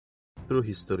Through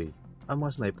history, ang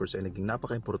mga snipers ay naging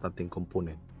napaka-importanting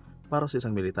component para sa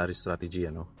isang military strategy,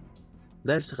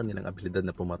 dahil sa kanilang abilidad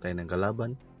na pumatay ng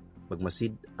kalaban,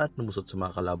 magmasid at lumusot sa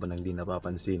mga kalaban ng di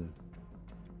napapansin.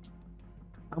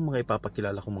 Ang mga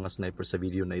ipapakilala kong mga sniper sa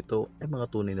video na ito ay mga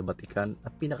tunay na batikan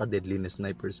at pinaka-deadly na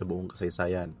sniper sa buong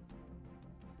kasaysayan.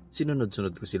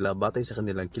 Sinunod-sunod ko sila batay sa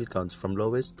kanilang kill counts from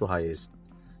lowest to highest.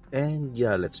 And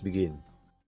yeah, let's begin.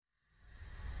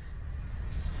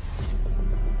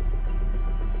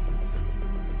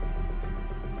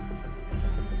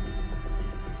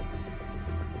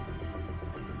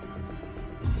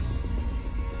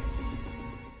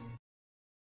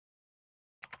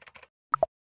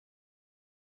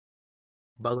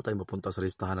 Bago tayo mapunta sa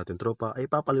listahan natin tropa, ay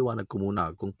papaliwanag ko muna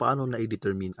kung paano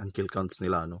na-determine ang kill counts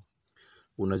nila.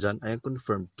 Una dyan ay ang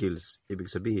confirmed kills, ibig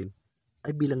sabihin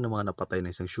ay bilang ng mga napatay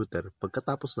na isang shooter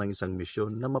pagkatapos ng isang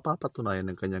misyon na mapapatunayan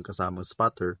ng kanyang kasamang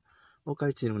spotter o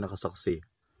kahit sinong nakasaksi.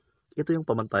 Ito yung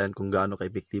pamantayan kung gaano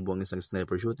ka-epektibo ang isang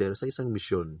sniper shooter sa isang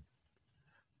misyon.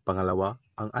 Pangalawa,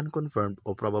 ang unconfirmed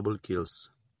o probable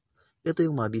kills. Ito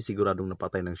yung mga di siguradong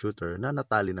napatay ng shooter na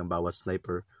natallie ng bawat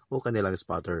sniper o kanilang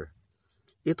spotter.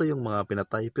 Ito yung mga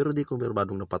pinatay pero di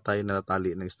kumpirmadong napatay na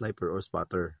natallie ng sniper o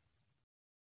spotter.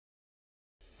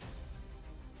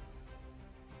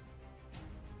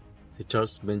 Si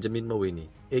Charles Benjamin Mawhinney,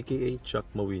 aka Chuck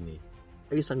Mawhinney,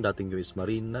 ay isang dating US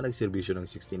Marine na nagserbisyo ng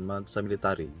 16 months sa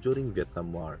military during Vietnam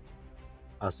War.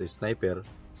 As a sniper,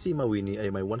 si Mawhinney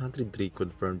ay may 103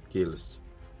 confirmed kills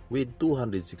with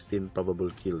 216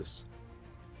 probable kills.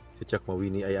 Si Chuck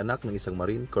Mawhinney ay anak ng isang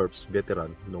Marine Corps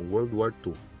veteran noong World War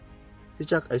II. Si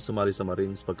Chuck ay sumali sa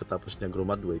Marines pagkatapos niya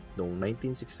graduate noong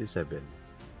 1967.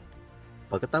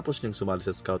 Pagkatapos niyang sumali sa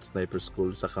Scout Sniper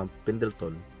School sa Camp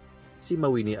Pendleton, si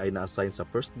Mawhinney ay na-assign sa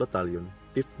 1st Battalion,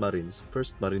 5th Marines,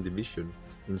 1st Marine Division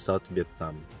in South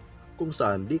Vietnam, kung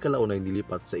saan di kalaunay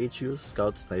nilipat sa HU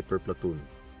Scout Sniper Platoon.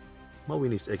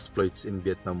 Mawhinney's exploits in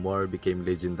Vietnam War became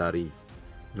legendary.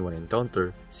 In one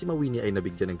encounter, si Mawhinney ay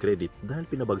nabigyan ng credit dahil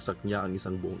pinabagsak niya ang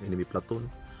isang buong enemy platoon,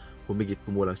 humigit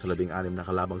kumulang sa 16 na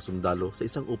kalabang sundalo sa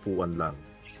isang upuan lang.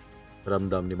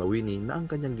 Ramdam ni Mawhinney na ang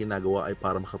kanyang ginagawa ay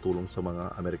para makatulong sa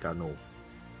mga Amerikano.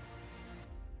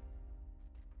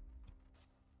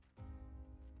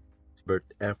 Adelbert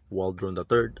F. Waldron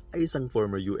III ay isang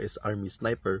former US Army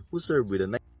sniper who served with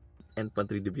the 9th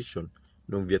Infantry Division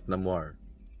noong Vietnam War.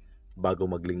 Bago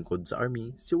maglingkod sa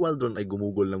Army, si Waldron ay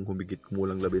gumugol ng humigit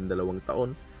kumulang 12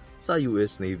 taon sa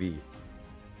US Navy.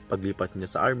 Paglipat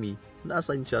niya sa Army,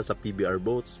 na-assign siya sa PBR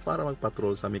boats para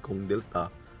magpatrol sa Mekong Delta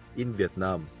in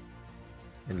Vietnam.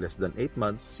 In less than 8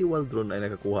 months, si Waldron ay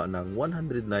nakakuha ng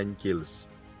 109 kills.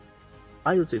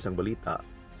 Ayon sa isang balita,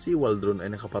 si Waldron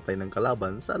ay nakapatay ng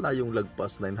kalaban sa layong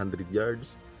lagpas 900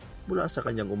 yards mula sa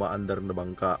kanyang umaandar na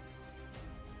bangka.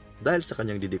 Dahil sa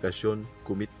kanyang dedikasyon,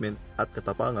 commitment at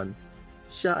katapangan,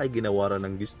 siya ay ginawaran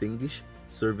ng Distinguished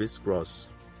Service Cross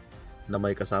na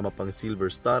may kasama pang Silver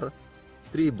Star,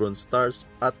 3 Bronze Stars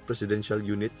at Presidential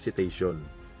Unit Citation.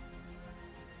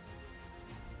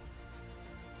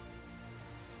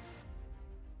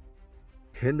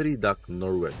 Henry Duck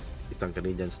Norwest, isang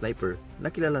Canadian sniper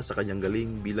na kilala sa kanyang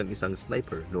galing bilang isang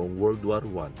sniper noong World War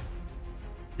I.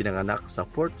 Pinanganak sa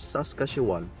Fort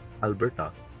Saskatchewan,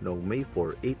 Alberta noong May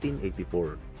 4,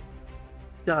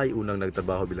 1884. Siya ay unang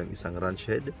nagtrabaho bilang isang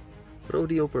ranch head,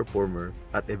 rodeo performer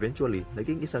at eventually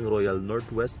naging isang Royal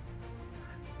Northwest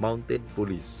Mounted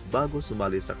Police bago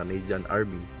sumali sa Canadian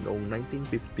Army noong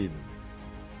 1915.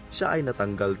 Siya ay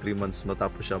natanggal 3 months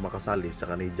matapos siya makasali sa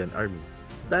Canadian Army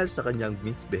dahil sa kanyang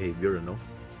misbehavior,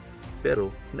 Pero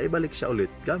naibalik siya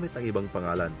ulit gamit ang ibang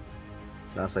pangalan.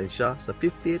 Na-assign siya sa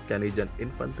 50th Canadian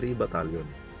Infantry Battalion.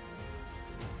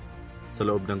 Sa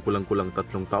loob ng kulang-kulang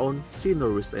 3 taon, si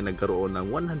Norwest ay nagkaroon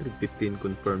ng 115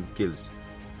 confirmed kills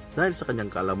dahil sa kanyang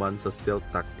kaalaman sa stealth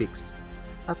tactics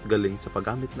at galing sa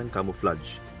paggamit ng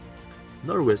camouflage.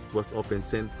 Norwest was often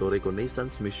sent to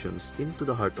reconnaissance missions into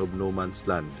the heart of no man's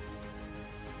land.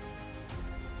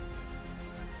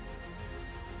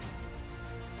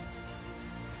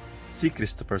 Si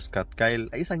Christopher Scott Kyle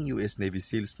ay isang US Navy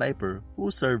SEAL sniper who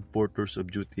served 4 tours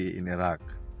of duty in Iraq.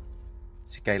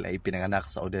 Si Kyle ay pinanganak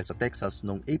sa Odessa, Texas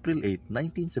noong April 8,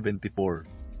 1974.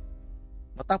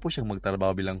 Matapos siyang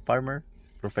magtrabaho bilang farmer,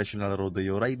 professional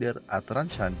rodeo rider at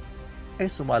ranch hand, ay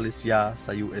sumali siya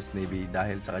sa US Navy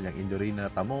dahil sa kanyang injury na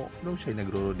natamo nung siya'y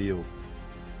nagro-rodeo.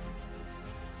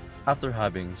 After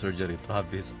having surgery to have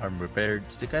his arm repaired,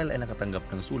 si Kyle ay nakatanggap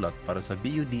ng sulat para sa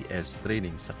BUDS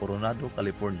training sa Coronado,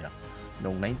 California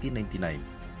noong 1999.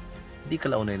 Di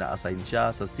kalaunay na-assign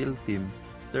siya sa SEAL Team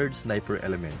 3rd Sniper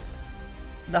Element.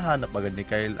 Nahanap agad ni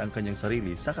Kyle ang kanyang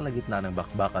sarili sa kalagitnaan ng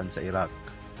bakbakan sa Iraq.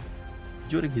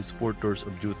 During his 4 tours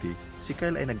of duty, si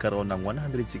Kyle ay nagkaroon ng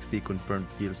 160 confirmed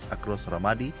kills across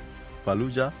Ramadi,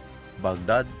 Fallujah,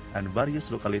 Baghdad, and various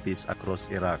localities across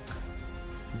Iraq.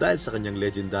 Dahil sa kanyang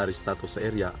legendary status sa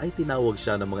area ay tinawag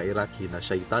siya ng mga Iraqi na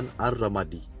Shaitan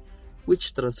ar-Ramadi,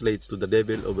 which translates to the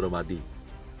Devil of Ramadi.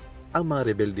 Ang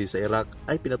mga rebelde sa Iraq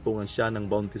ay pinatungan siya ng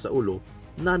bounty sa ulo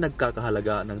na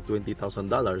nagkakahalaga ng $20,000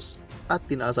 at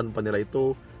tinaasan pa nila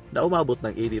ito na umabot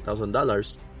ng $80,000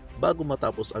 bago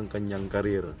matapos ang kanyang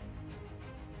karir.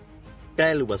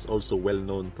 Kyle was also well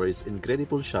known for his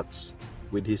incredible shots,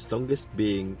 with his longest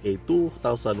being a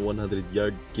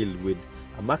 2,100-yard kill with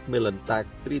a Macmillan TAC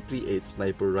 338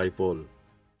 sniper rifle.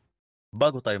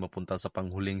 Bago tayo mapunta sa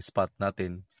panghuling spot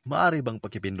natin, maaari bang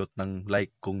pakipindot ng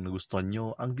like kung nagustuhan nyo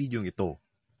ang video ito?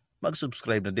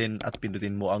 Mag-subscribe na din at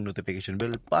pindutin mo ang notification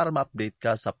bell para ma-update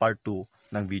ka sa part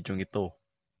 2 ng video ito.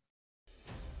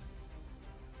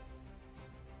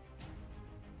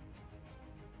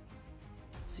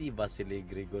 Si Vasily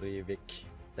Grigoryevich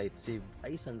Zaytsev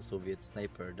ay isang Soviet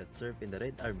sniper that served in the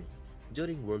Red Army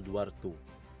during World War II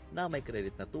na may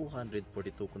credit na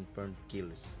 242 confirmed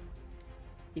kills.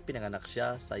 Ipinanganak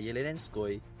siya sa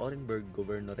Yelenenskoy, Orenburg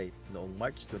Governorate noong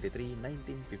March 23,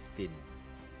 1915.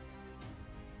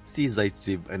 Si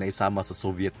Zaytsev ay naisama sa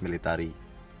Soviet military,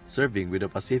 serving with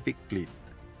the Pacific Fleet.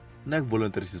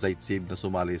 Nag-volunteer si Zaytsev na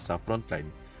sumali sa frontline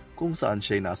kung saan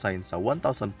siya na-assign sa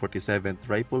 1047th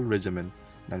Rifle Regiment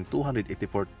ng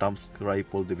 284th Tomsk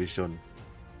Rifle Division.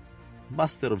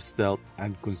 Master of Stealth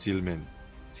and Concealment,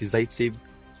 si Zaytsev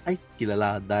ay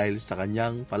kilala dahil sa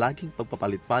kanyang palaging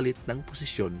pagpapalit-palit ng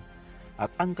posisyon at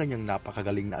ang kanyang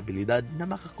napakagaling na abilidad na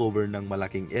makakover ng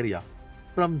malaking area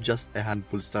from just a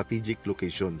handful strategic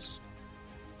locations.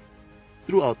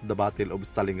 Throughout the Battle of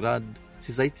Stalingrad,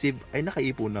 si Zaytsev ay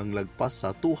nakaipon ng lagpas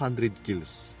sa 200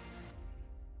 kills.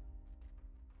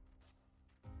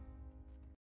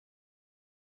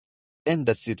 And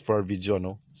that's it for our video,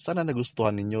 no? Sana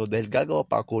nagustuhan ninyo dahil gagawa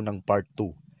pa ako ng part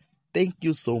 2. Thank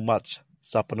you so much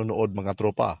sa panonood mga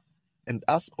tropa. And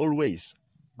as always,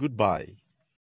 goodbye!